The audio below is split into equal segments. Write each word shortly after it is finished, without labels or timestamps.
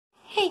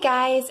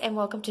guys, and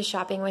welcome to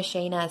Shopping with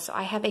Shana. So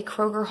I have a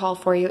Kroger haul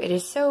for you. It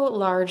is so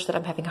large that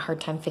I'm having a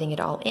hard time fitting it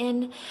all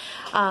in.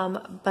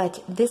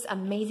 But this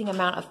amazing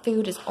amount of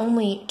food is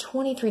only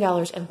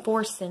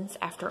 $23.04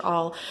 after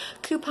all.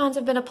 Coupons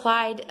have been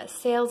applied,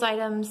 sales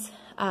items,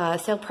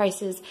 sale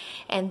prices,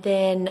 and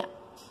then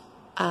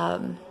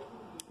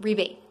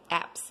rebate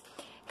apps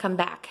come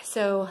back.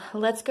 So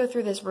let's go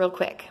through this real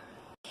quick.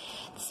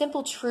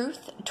 Simple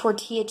Truth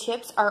tortilla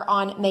chips are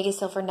on mega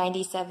sale for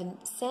 97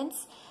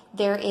 cents.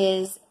 There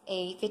is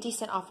a 50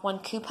 cent off one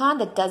coupon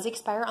that does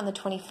expire on the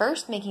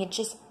 21st, making it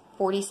just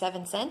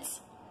 47 cents.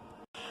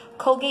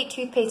 Colgate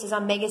toothpaste is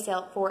on mega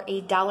sale for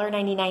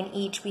 $1.99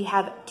 each. We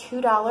have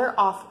 $2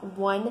 off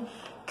one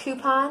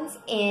coupons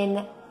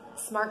in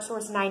Smart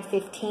Source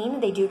 915.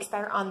 They do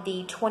expire on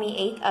the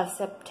 28th of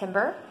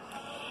September,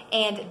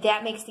 and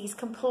that makes these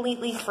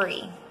completely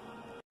free.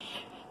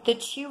 The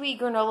chewy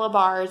granola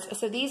bars,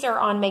 so these are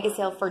on mega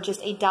sale for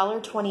just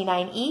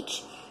 $1.29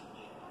 each.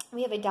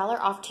 We have $1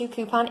 off two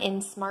coupon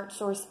in Smart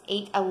Source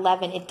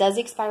 811. It does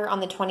expire on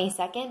the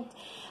 22nd,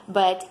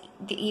 but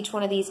each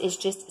one of these is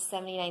just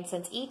 79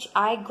 cents each.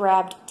 I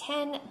grabbed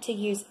 10 to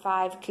use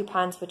 5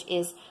 coupons, which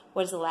is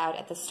what is allowed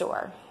at the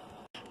store.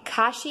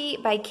 Kashi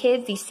by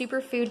Kids, the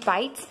Superfood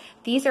Bites,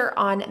 these are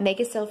on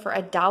mega sale for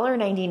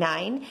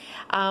 $1.99.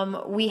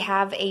 We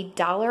have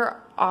 $1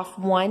 off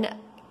one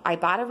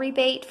Ibotta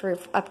rebate for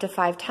up to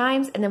 5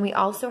 times, and then we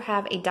also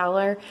have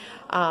 $1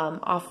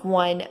 off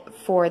one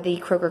for the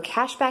Kroger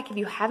cashback if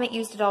you haven't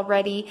used it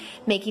already,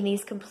 making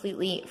these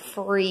completely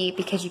free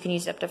because you can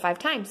use it up to 5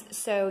 times.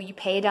 So you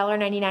pay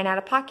 $1.99 out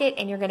of pocket,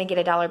 and you're going to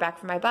get $1 back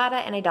from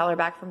Ibotta and $1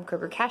 back from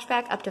Kroger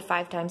cashback up to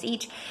 5 times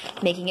each,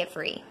 making it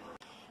free.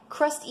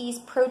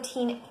 Krusteaz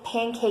Protein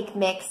Pancake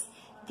Mix,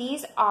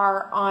 these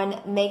are on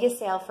mega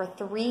sale for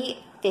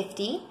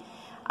 $3.50.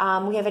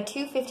 We have a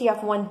 $2.50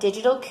 off one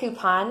digital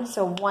coupon,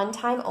 so one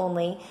time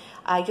only.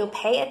 You'll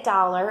pay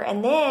 $1,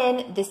 and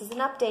then, this is an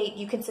update,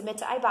 you can submit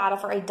to Ibotta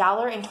for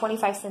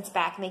 $1.25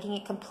 back, making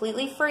it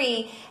completely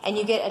free, and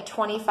you get a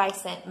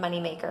 25-cent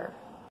moneymaker.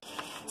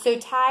 So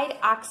Tide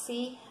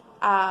Oxy,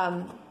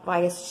 well,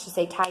 I guess I should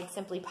say Tide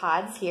Simply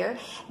Pods here.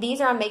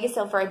 These are on mega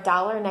sale for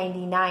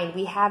 $1.99.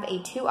 We have a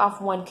 2 off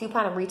 1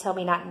 coupon of Retail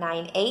Me Not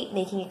 9.8,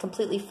 making it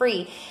completely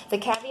free. The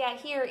caveat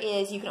here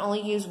is you can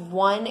only use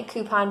 1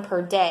 coupon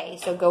per day.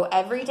 So go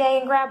every day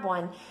and grab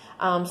one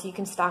so you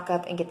can stock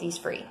up and get these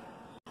free.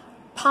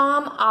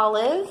 Palm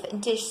Olive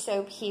dish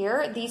soap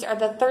here. These are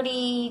the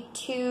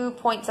 32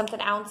 point something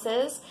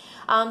ounces.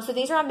 So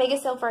these are on mega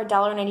sale for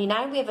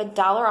 $1.99. We have $1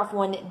 off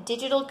one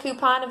digital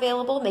coupon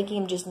available, making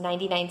them just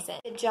 99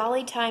 cents. The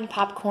Jolly Time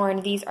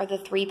popcorn, these are the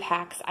 3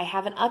 packs. I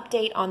have an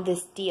update on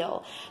this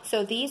deal.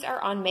 So these are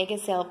on mega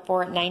sale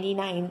for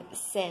 99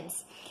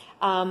 cents.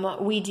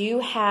 We do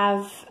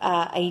have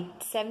a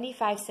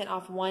 75 cent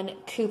off one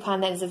coupon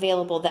that is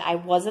available that I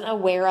wasn't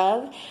aware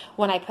of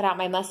when I put out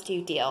my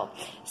must-do deal.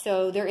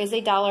 So there is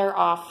 $1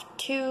 off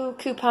 2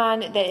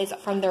 coupon that is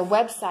from their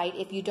website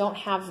if you don't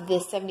have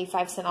this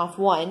 75 cent off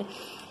one.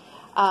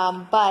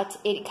 But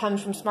it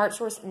comes from Smart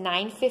Source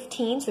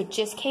 915, so it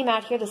just came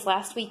out here this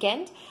last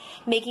weekend,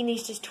 making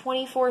these just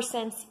 24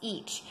 cents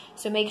each.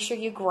 So make sure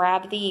you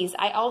grab these.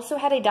 I also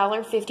had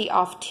 $1.50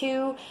 off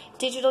 2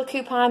 digital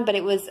coupon, but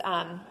it was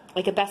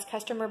like a best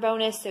customer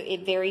bonus, so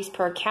it varies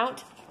per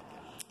account.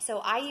 So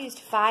I used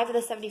 5 of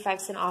the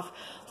 75 cent off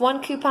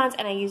 1 coupons,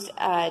 and I used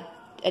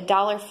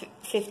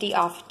 $1.50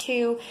 off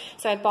 2.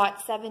 So I bought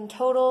 7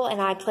 total,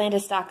 and I plan to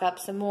stock up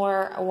some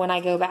more when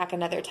I go back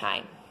another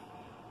time.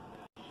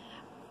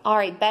 All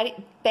right,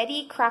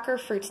 Betty Crocker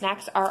fruit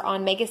snacks are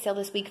on mega sale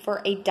this week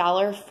for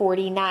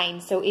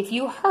 $1.49. So if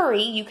you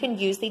hurry, you can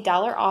use the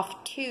 $1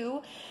 off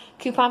 2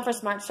 coupon for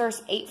Smart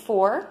Source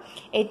 84.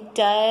 It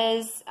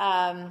does,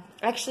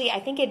 actually, I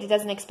think it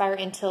doesn't expire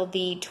until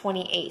the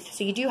 28th.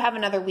 So you do have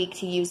another week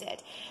to use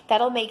it.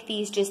 That'll make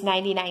these just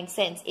 99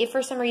 cents. If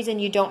for some reason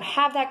you don't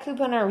have that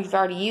coupon or you've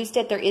already used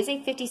it, there is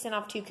a 50 cent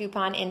off 2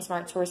 coupon in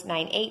Smart Source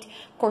 98.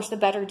 Of course, the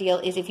better deal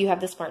is if you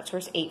have the Smart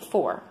Source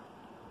 84.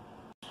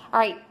 All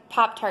right,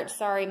 Pop-Tarts.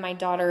 Sorry, my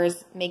daughter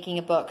is making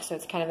a book, so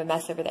it's kind of a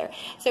mess over there.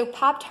 So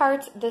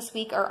Pop-Tarts this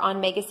week are on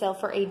mega sale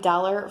for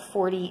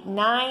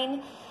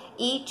 $1.49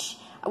 each.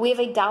 We have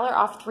 $1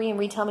 off 3 in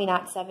Retail Me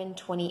Not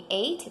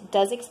 7.28. It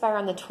does expire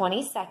on the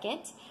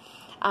 22nd,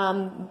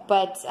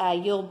 but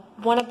you'll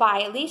want to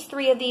buy at least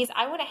 3 of these.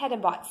 I went ahead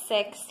and bought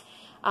 6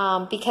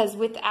 because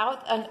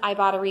without an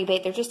Ibotta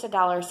rebate, they're just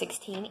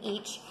 $1.16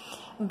 each.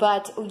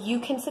 But you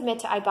can submit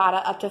to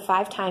Ibotta up to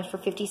 5 times for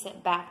 50 cents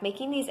back,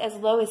 making these as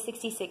low as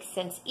 66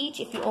 cents each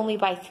if you only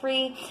buy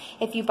 3.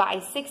 If you buy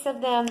 6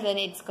 of them, then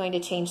it's going to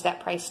change that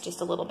price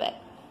just a little bit.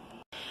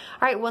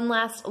 right, one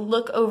last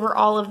look over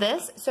all of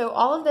this. So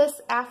all of this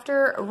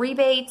after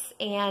rebates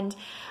and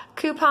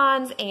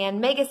coupons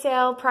and mega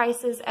sale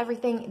prices,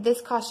 everything,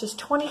 this costs just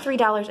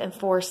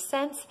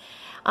 $23.04.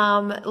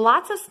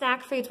 Lots of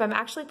snack foods, but I'm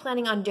actually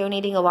planning on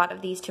donating a lot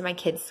of these to my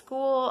kids'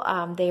 school.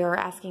 They are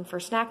asking for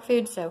snack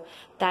food, so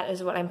that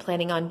is what I'm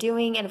planning on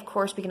doing. And of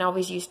course, we can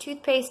always use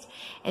toothpaste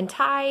and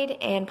Tide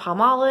and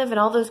Palmolive and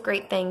all those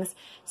great things.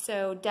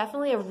 So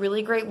definitely a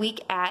really great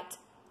week at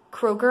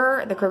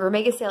Kroger, the Kroger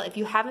Mega Sale. If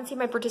you haven't seen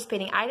my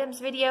participating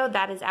items video,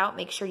 that is out.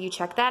 Make sure you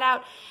check that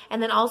out.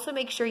 And then also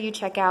make sure you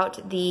check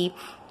out the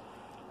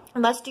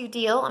Must Do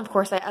deal. Of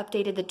course, I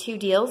updated the 2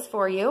 deals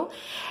for you,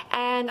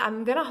 and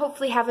I'm gonna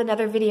hopefully have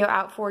another video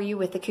out for you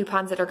with the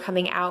coupons that are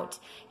coming out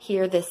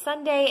here this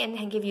Sunday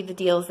and give you the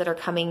deals that are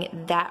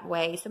coming that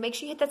way. So make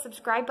sure you hit that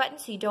subscribe button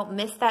so you don't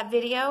miss that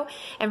video,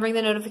 and ring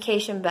the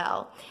notification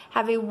bell.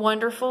 Have a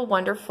wonderful,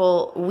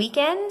 wonderful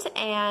weekend,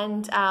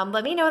 and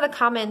let me know in the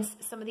comments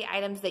some of the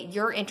items that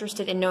you're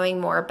interested in knowing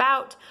more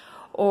about,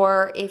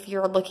 or if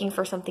you're looking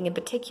for something in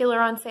particular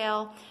on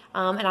sale,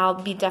 and I'll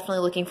be definitely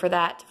looking for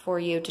that for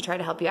you to try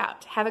to help you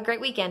out. Have a great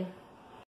weekend.